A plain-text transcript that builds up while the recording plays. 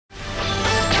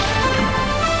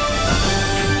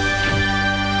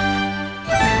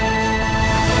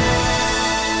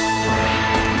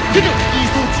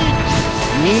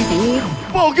毒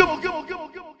暴虐。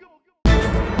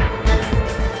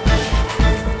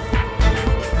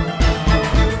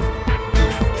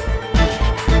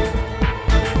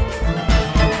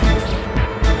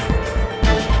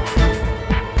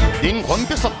连环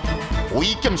必杀，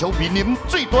为减少面临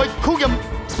最大考验。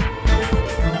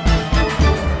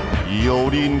妖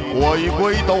灵怪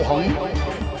怪导航，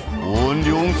本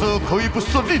勇者可以不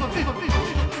胜利。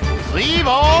死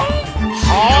亡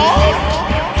好！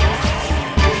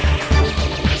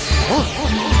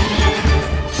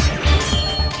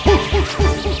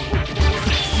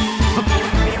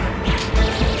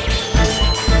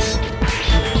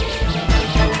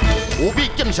务必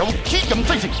减少体验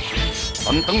再生。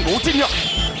 但当无战了，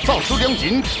造出两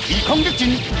人抵抗逆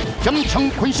境，坚强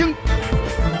困性。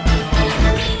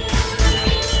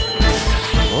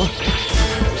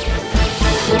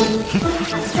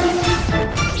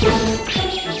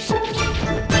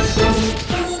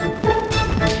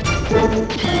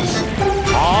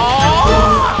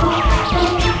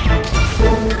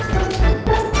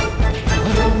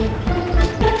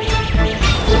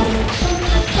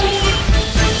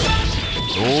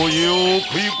所有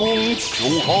开光手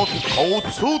下逃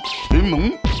出天门。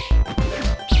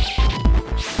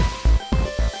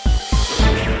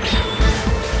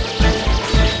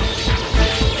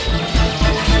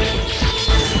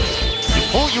一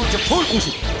波又一波攻势，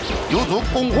犹如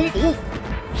狂风暴雨，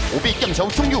务必减少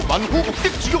拥有万夫无敌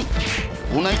之勇。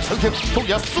无奈此刻却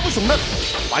也使不上力，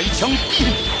百枪必赢。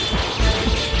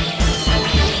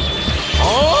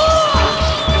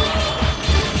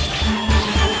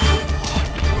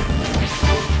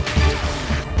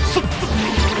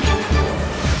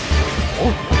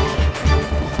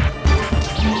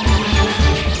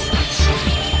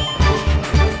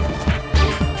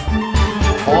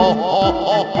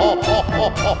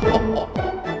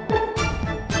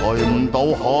在导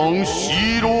航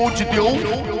西路一条，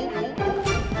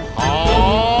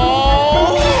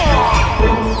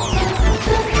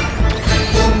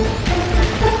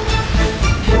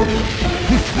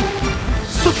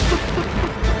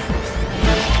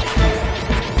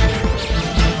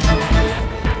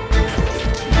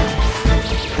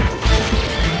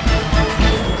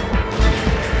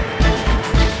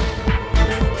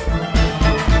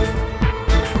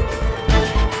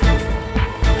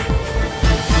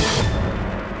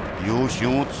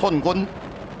宦官，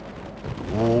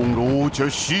王路这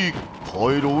是开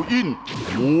路引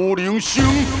魔灵星，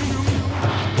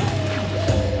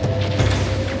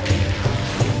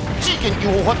只见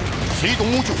诱惑催动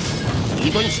武就，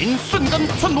一段心瞬间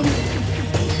窜动。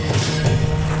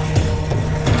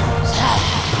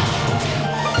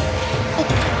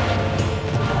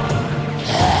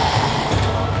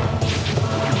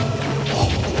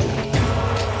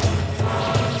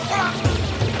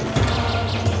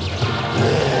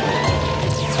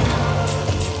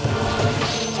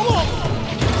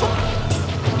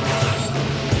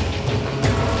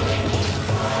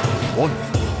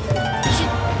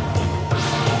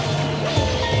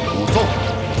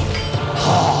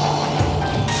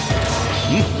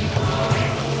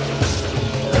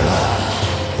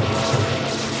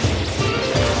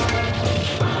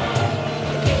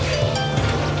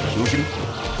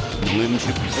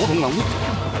普通人物。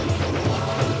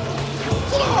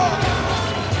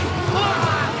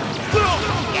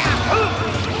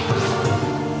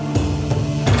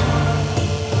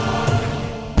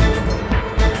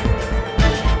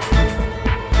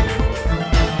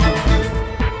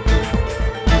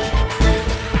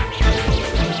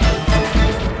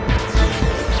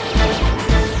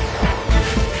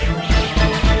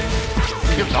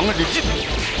敌人的日子，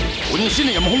浑身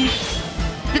的炎风，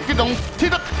敌人体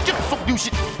力急速流失。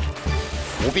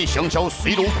 我被上校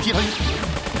水路劈开，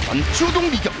但手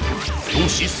中利剑总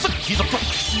是失去十足，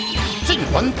尽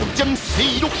还不将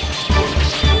西路。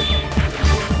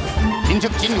天策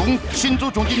金融亲自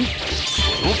将军，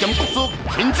如剑不足，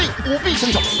天资无比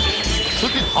上效，此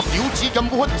地合流之剑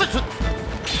无法再出，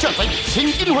这在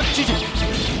千金法之前。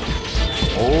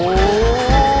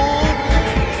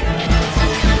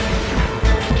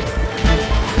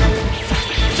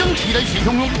将起来是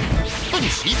汹涌，顿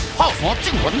时炮山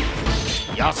尽还。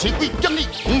 也是为建立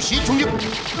同时冲入，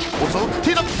我所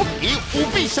体力不敌，无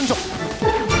比相效。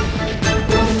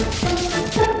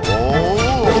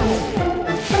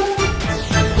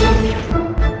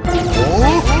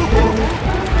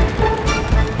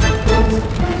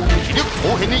一粒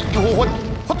错现的诱惑法，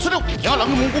发出了惊人的武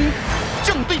功，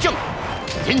将对将，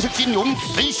天色金融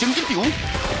随行一流，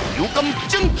有感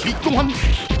将其攻陷，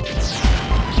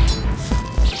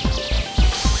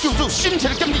叫做新切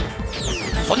的建立。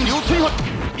 传流推发，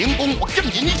灵光或剑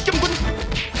人的剑棍，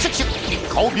切切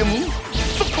靠边门，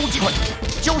速度之快，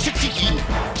招式之奇，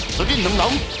使恁两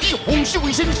人以防守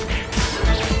为先。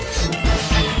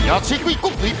亚车鬼各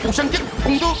队互相击，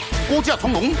攻到高架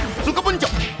重龙，自个本脚，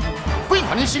鬼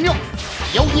寒的心了，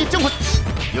妖孽将魂，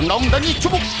让老难以出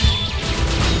目。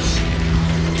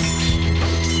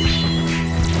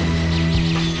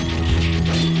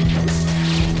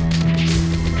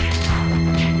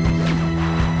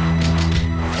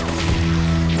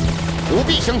何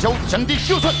必相效，强敌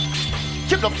小船，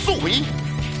吸入数回，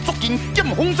捉紧剑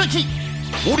锋再起，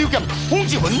无流剑风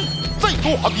之魂，再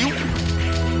度合流。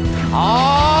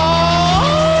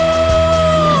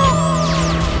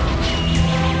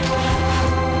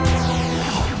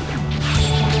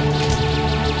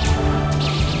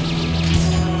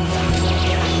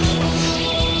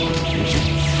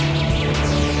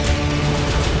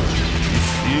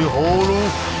是何路？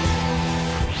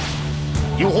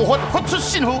有何法发出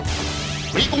信号？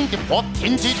围攻敌破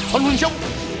天际传魂箫，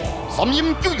三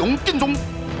阴九阳剑中，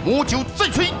魔咒再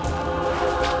吹。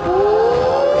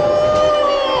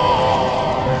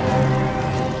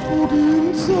不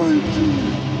能再见，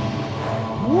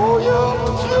我要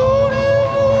救你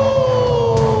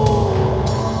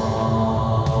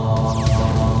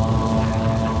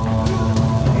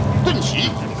了！顿时，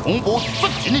恐怖绝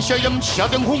境的硝烟下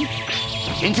凉风，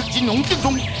天赤金龙剑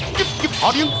中急急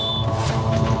下令。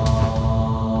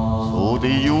所地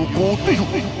有过对付，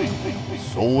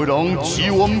所有人齐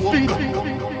完兵刃，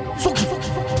速去！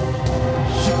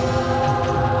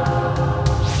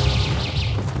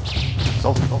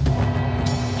走！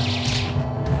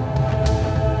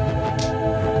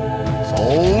走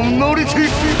哪里去？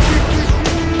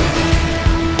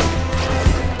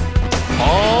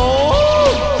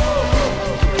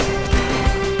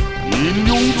引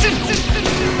勇进！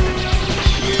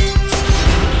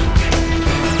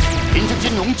天赤金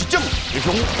龙一掌，就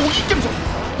向无意剑上，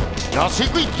亚车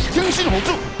鬼挺身护主，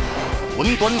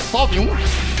魂断沙场。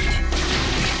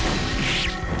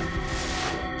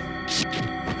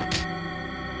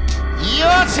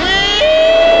亚车！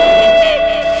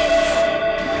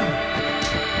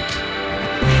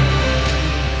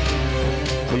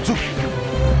回住！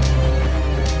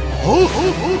好！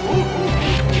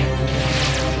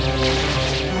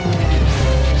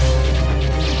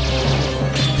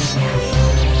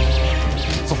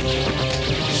走！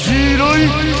起来！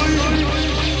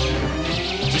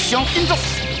一声紧奏，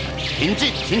天际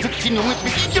天赤金龙的第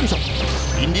一剑上，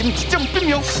引领一将兵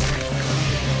苗。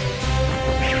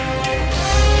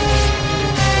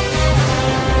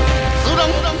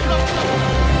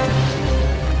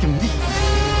用力，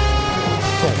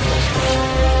走！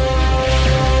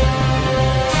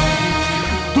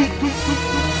对！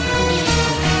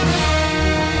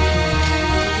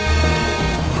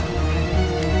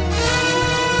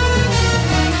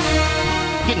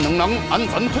见两人安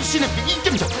全脱身的第一剑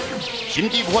上，心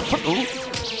知无法脱逃，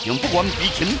让不愿避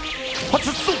前，发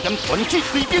出数剑团起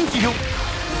追兵之后，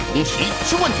同时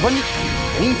手腕一翻，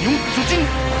红场出阵。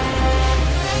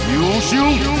有声，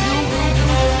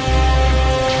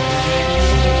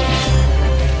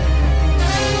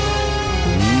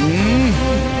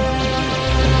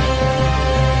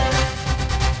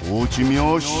我一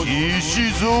名世事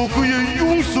如鬼的勇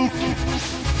士，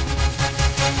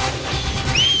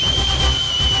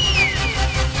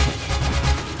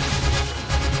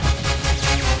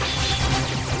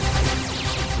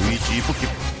追之不及，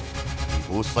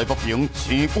我西北兵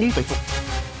前功大作，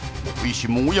莫非是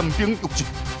魔焰兵入阵？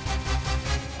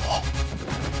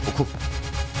不可，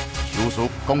小手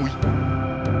刚位。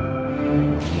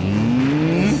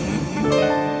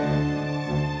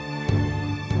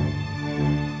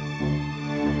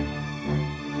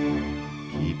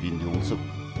骑兵两侧，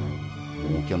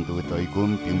无剑道的大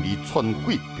军兵力窜过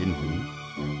边防。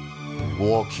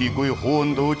我去过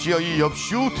汉道这一叶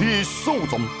小体所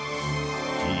中，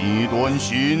前段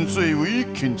时最为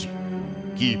牵制，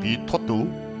既被脱逃，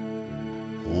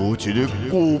何一个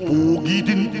过步疑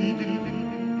定？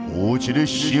何一个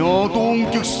声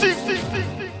动极死？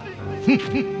不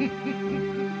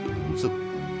错，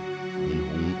边防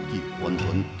已完全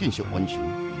建设完成，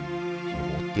只好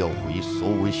调回所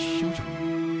有首长，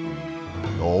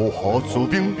留下驻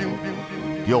兵，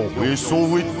调回所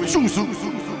有将士。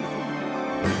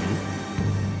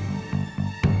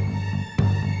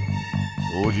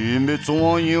所以要怎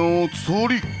样处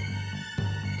理？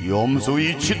点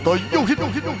水七大要紧，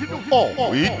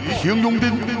为天龙殿。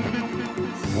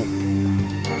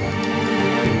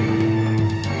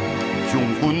将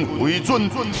军回转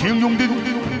天龙殿。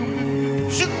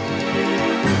是。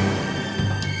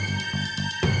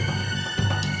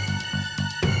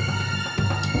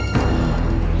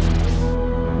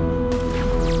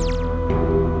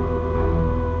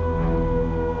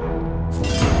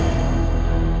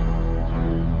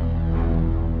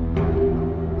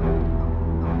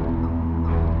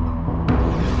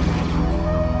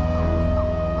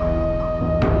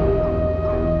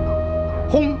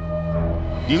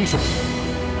领袖，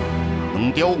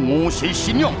两条五色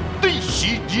信仰对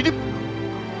视而立，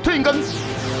突然间，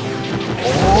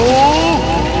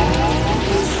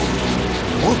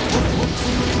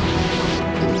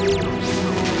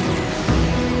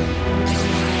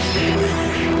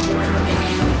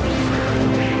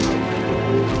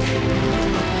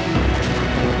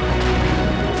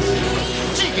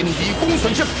只见离光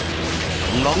闪现，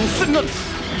狼身暗，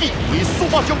一回苏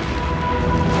巴将。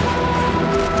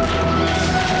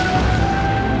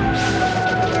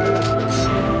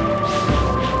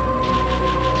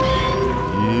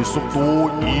 速度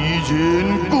一人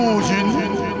个人，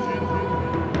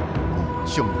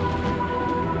将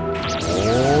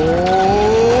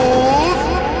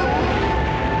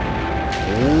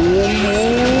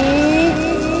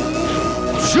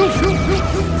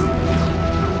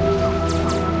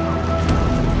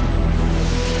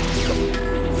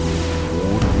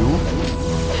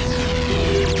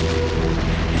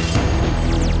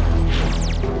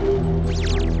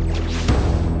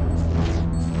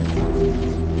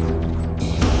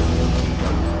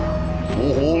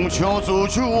抢走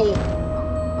球，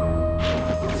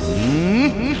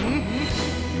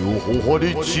有豪华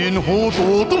的前后大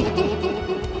动，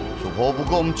小花不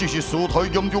敢只是事态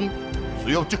严重，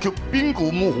需要积极并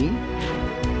购模红，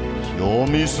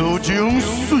下面是江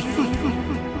水。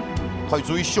太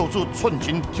子小子窜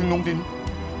进天龙殿，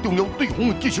动了对方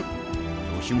的计策，造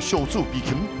成小子被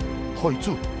擒，太子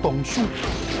当凶。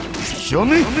下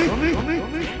面，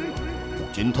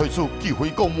见太子机会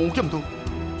到无间道。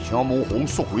 请魔皇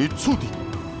速回处理。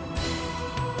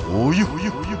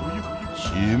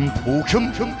前仆强，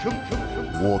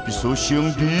我必须先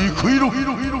离开了。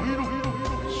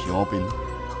下边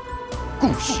故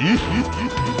事。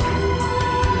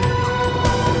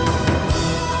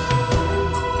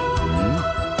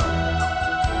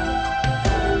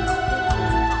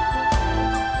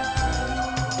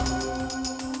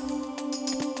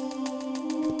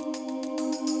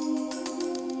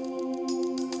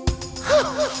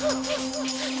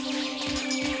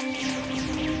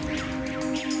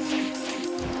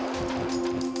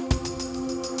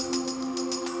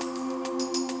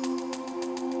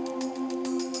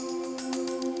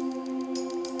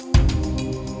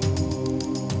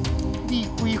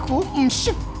不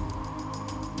信，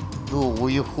我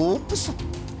为何不信？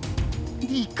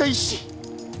你该死！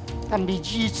但你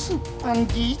如此安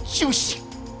逸就是，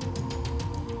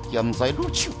现在入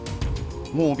手，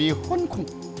我未反抗。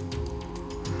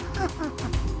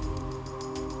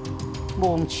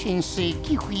望前世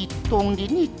记回当年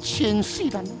的前世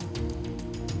人，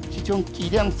这种伎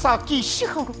俩早记适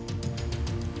合了。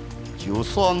就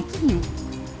算怎样，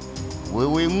为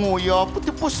我也不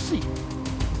得不死。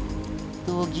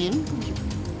 多言不语，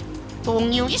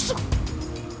动有一手。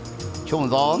穷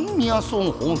人命送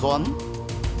红船，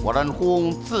我然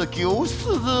红自救是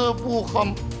日不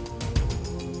寒。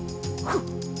哼，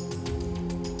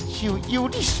就有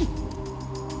历史，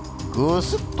可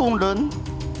是动人，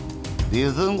别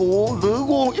人我惹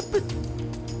我一笔。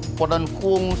我然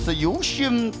红是有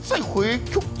心再会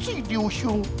曲水流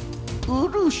觞，何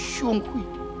日相会？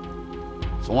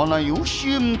怎奈有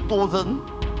心多人。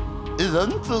 一人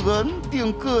之人，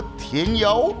定隔天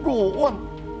涯若万。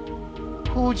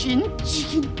古今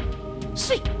之音，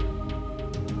谁？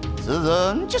此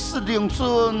人就是令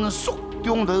尊蜀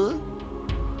中人。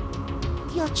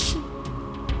第二次，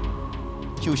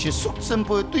就是蜀前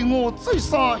辈对我再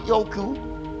三要求，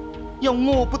要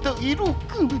我不得一路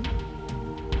更名。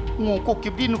我国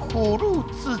给您何路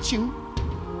之情？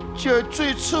却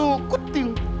最初决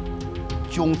定，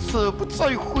从此不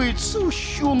再回首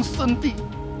凶神地。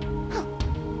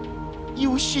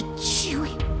 有些机会，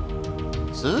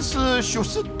此事属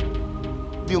实。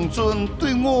令尊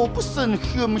对我不甚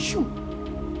欣赏，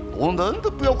当然都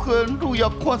不要看路也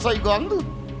看在眼里。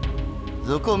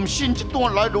如果唔信这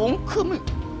段来龙去脉，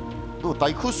都大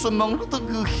可询问你的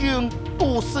语行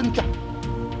多深格。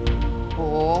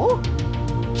哦。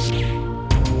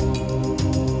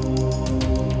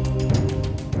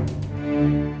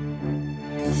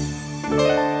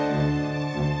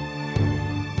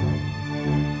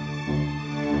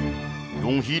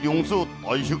 恭喜两手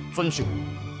大力转胜，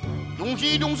恭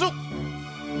喜两手，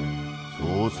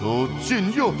此次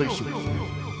剑要得胜，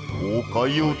我该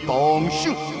有当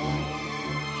胜。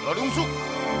下两手，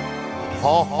哈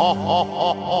哈哈哈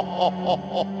哈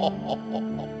哈！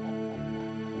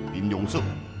林两手，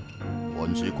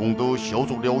万世公道小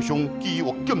族疗伤，计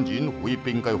划剑人回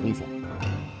边界封锁，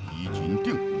以前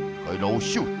定该老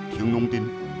手天龙殿。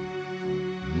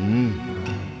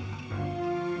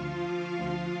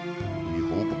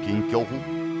交付，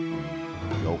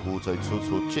交付在此次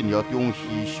战役中牺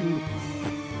牲了。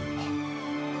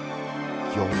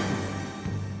交付，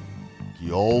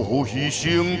交付牺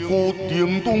牲过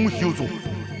叮当休作。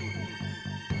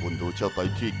阮到这代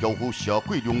替交付下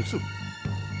过良子，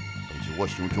但是我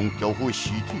想将交付的尸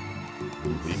体运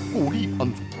回故里安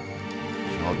葬，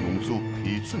请良子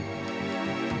批准。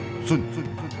下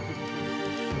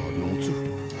良子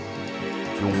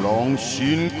将人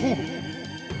辛苦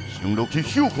升落去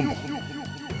休困吧。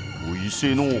 为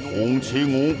什么红车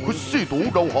我屈世道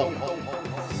留下？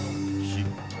是。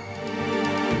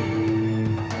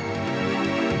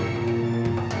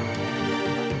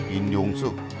因良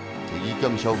者第一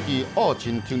减少于亚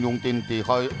进天龙殿地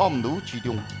下暗路之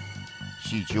中，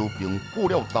四周并布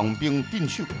了重兵镇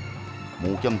守，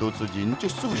无见到之人即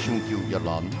使相救也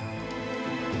难。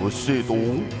屈世道，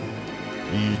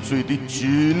你做得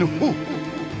真好，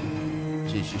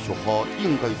这是属下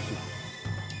应该做。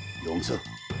良者。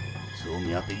 做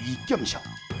名第一剑少，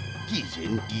既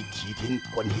然以提天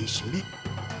关系成立，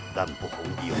咱不妨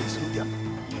利用此点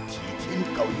以提天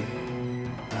交易。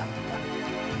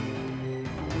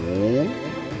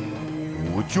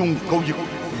有种交易，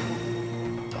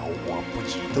交换不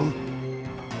知道。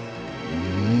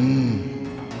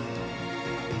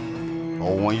交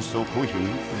换一手可行，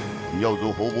要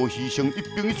如何无牺牲一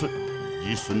兵一卒，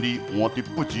以顺利换得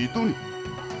不知道呢？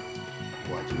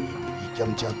我认为第一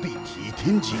剑者对提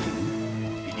天之行。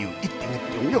 有一定的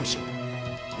重要性，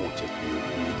或者有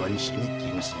判断性的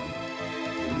精神，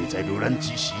因为在落难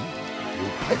之时有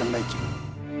派人来救，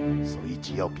所以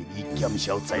只要给予减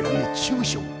少在人的手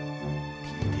上，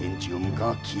提天就唔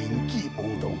敢轻举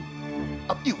妄动，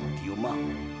压有条马，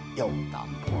要谈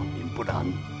判便不难。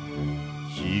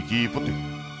时机不对，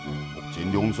目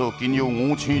前良者仅有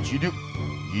5千之力，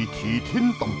以提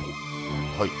天谈判，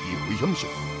太易危险性。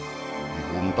以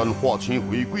后等化成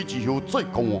回归之后再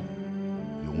交换。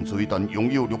 良者一旦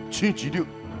拥有6000之力，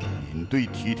应对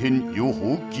提天有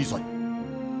何计算？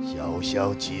小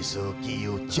小之事既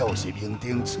有照实命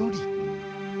定处理，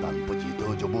但不知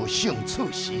道就无胜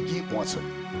策时机换出，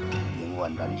永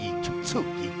远难以吸取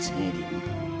其精灵。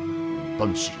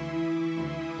但是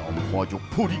谈判就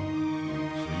破裂，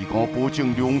谁敢保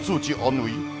证良者之安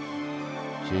危？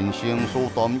先生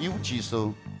所担忧之事，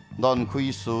难可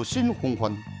以设身防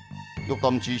范。欲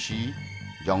谈之时。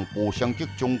 让保相吉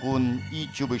将军以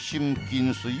周密心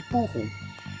跟随保护，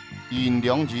因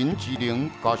两人之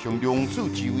灵加上良子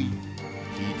之位，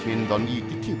提天难以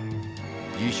得逞。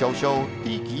而小小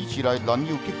低级之内难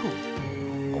有结果，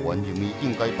我认为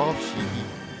应该把时机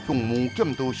向无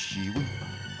减到示威。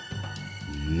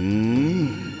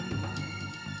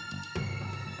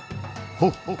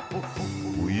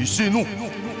为什么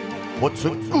发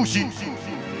出故事？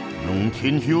两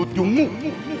天后中午。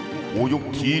 我欲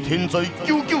提天在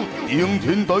99顶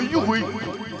天大有会，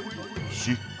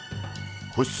是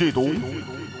屈世道，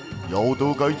要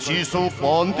到该接受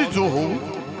办的做好，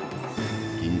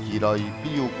近期来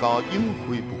必有加应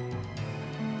回报。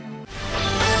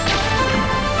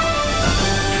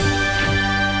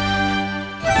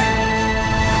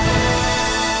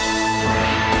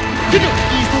霹靂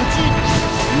异数之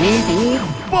龙图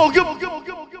霸业。